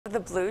the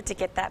blue to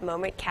get that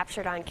moment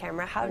captured on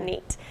camera. How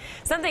neat.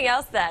 Something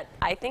else that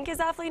I think is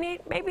awfully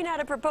neat, maybe not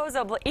a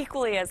proposal, but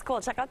equally as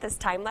cool. Check out this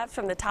time lapse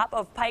from the top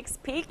of Pikes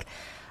Peak.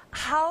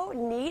 How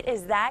neat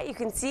is that? You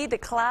can see the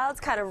clouds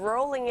kind of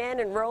rolling in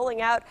and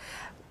rolling out,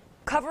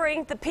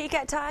 covering the peak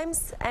at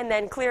times and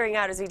then clearing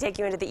out as we take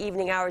you into the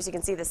evening hours. You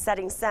can see the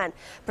setting sun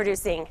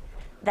producing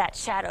that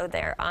shadow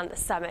there on the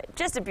summit.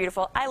 Just a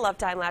beautiful, I love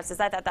time lapses.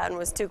 I thought that one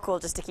was too cool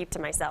just to keep to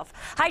myself.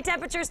 High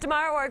temperatures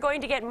tomorrow are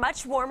going to get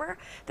much warmer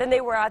than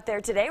they were out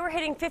there today. We're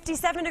hitting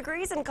 57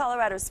 degrees in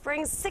Colorado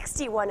Springs,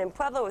 61 in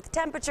Pueblo with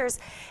temperatures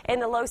in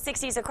the low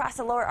 60s across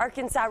the lower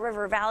Arkansas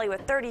River Valley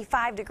with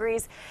 35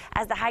 degrees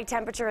as the high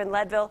temperature in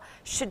Leadville.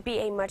 Should be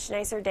a much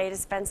nicer day to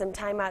spend some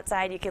time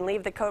outside. You can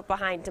leave the coat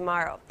behind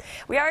tomorrow.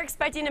 We are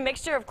expecting a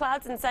mixture of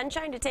clouds and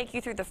sunshine to take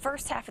you through the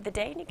first half of the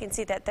day, and you can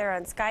see that there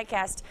on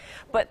Skycast,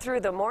 but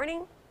through the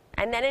morning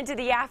and then into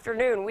the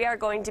afternoon, we are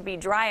going to be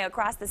dry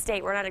across the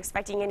state. We're not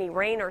expecting any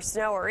rain or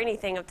snow or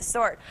anything of the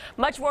sort.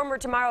 Much warmer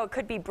tomorrow. It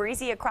could be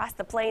breezy across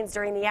the plains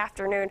during the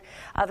afternoon.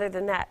 Other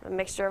than that, a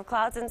mixture of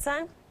clouds and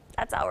sun.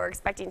 That's all we're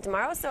expecting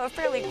tomorrow, so a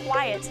fairly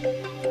quiet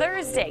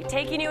Thursday.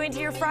 Taking you into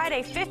your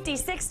Friday,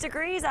 56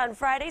 degrees on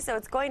Friday, so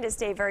it's going to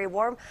stay very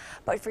warm.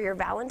 But for your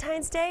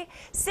Valentine's Day,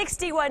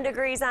 61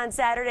 degrees on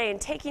Saturday,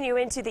 and taking you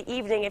into the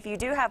evening. If you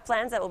do have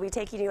plans that will be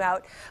taking you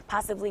out,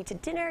 possibly to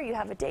dinner, you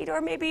have a date,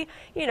 or maybe,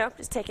 you know,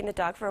 just taking the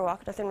dog for a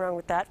walk. Nothing wrong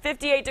with that.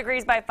 58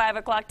 degrees by 5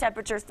 o'clock.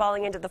 Temperatures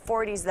falling into the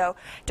 40s, though,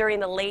 during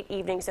the late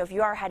evening. So if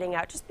you are heading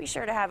out, just be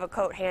sure to have a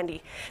coat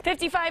handy.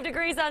 55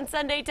 degrees on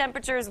Sunday.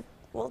 Temperatures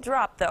will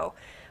drop, though.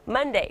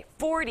 Monday,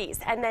 40s,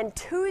 and then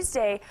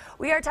Tuesday,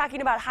 we are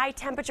talking about high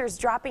temperatures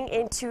dropping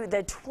into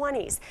the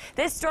 20s.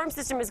 This storm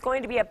system is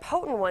going to be a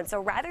potent one, so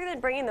rather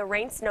than bringing the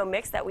rain-snow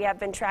mix that we have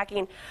been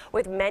tracking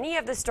with many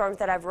of the storms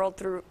that I've rolled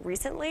through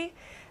recently,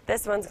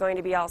 this one's going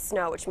to be all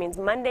snow, which means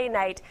Monday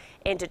night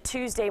into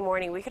Tuesday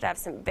morning, we could have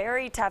some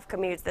very tough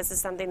commutes. This is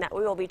something that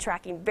we will be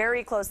tracking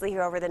very closely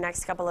here over the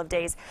next couple of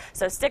days.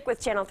 So stick with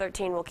Channel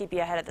 13. We'll keep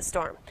you ahead of the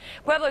storm.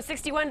 Pueblo,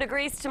 61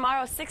 degrees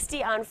tomorrow,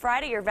 60 on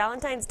Friday. Your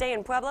Valentine's Day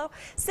in Pueblo,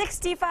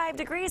 65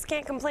 degrees.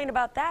 Can't complain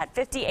about that.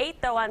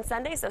 58, though, on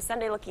Sunday, so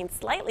Sunday looking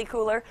slightly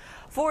cooler.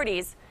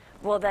 40s.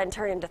 Will then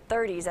turn into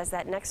 30s as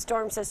that next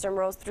storm system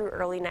rolls through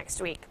early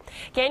next week.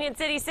 Canyon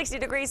City, 60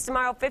 degrees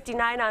tomorrow,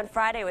 59 on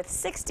Friday with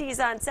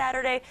 60s on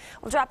Saturday.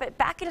 We'll drop it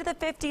back into the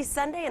 50s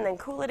Sunday and then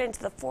cool it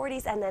into the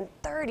 40s and then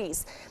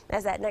 30s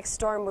as that next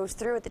storm moves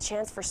through with the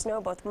chance for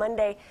snow both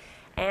Monday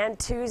and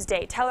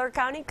Tuesday. Teller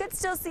County could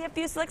still see a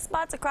few slick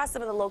spots across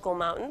some of the local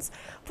mountains.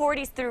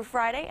 40s through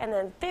Friday and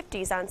then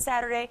 50s on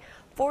Saturday,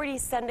 40s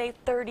Sunday,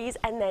 30s,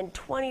 and then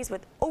 20s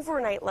with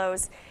overnight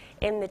lows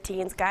in the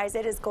teens. Guys,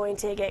 it is going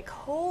to get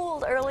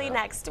cold early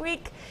next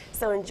week,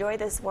 so enjoy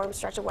this warm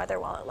stretch of weather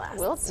while it lasts.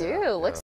 Will do. Looks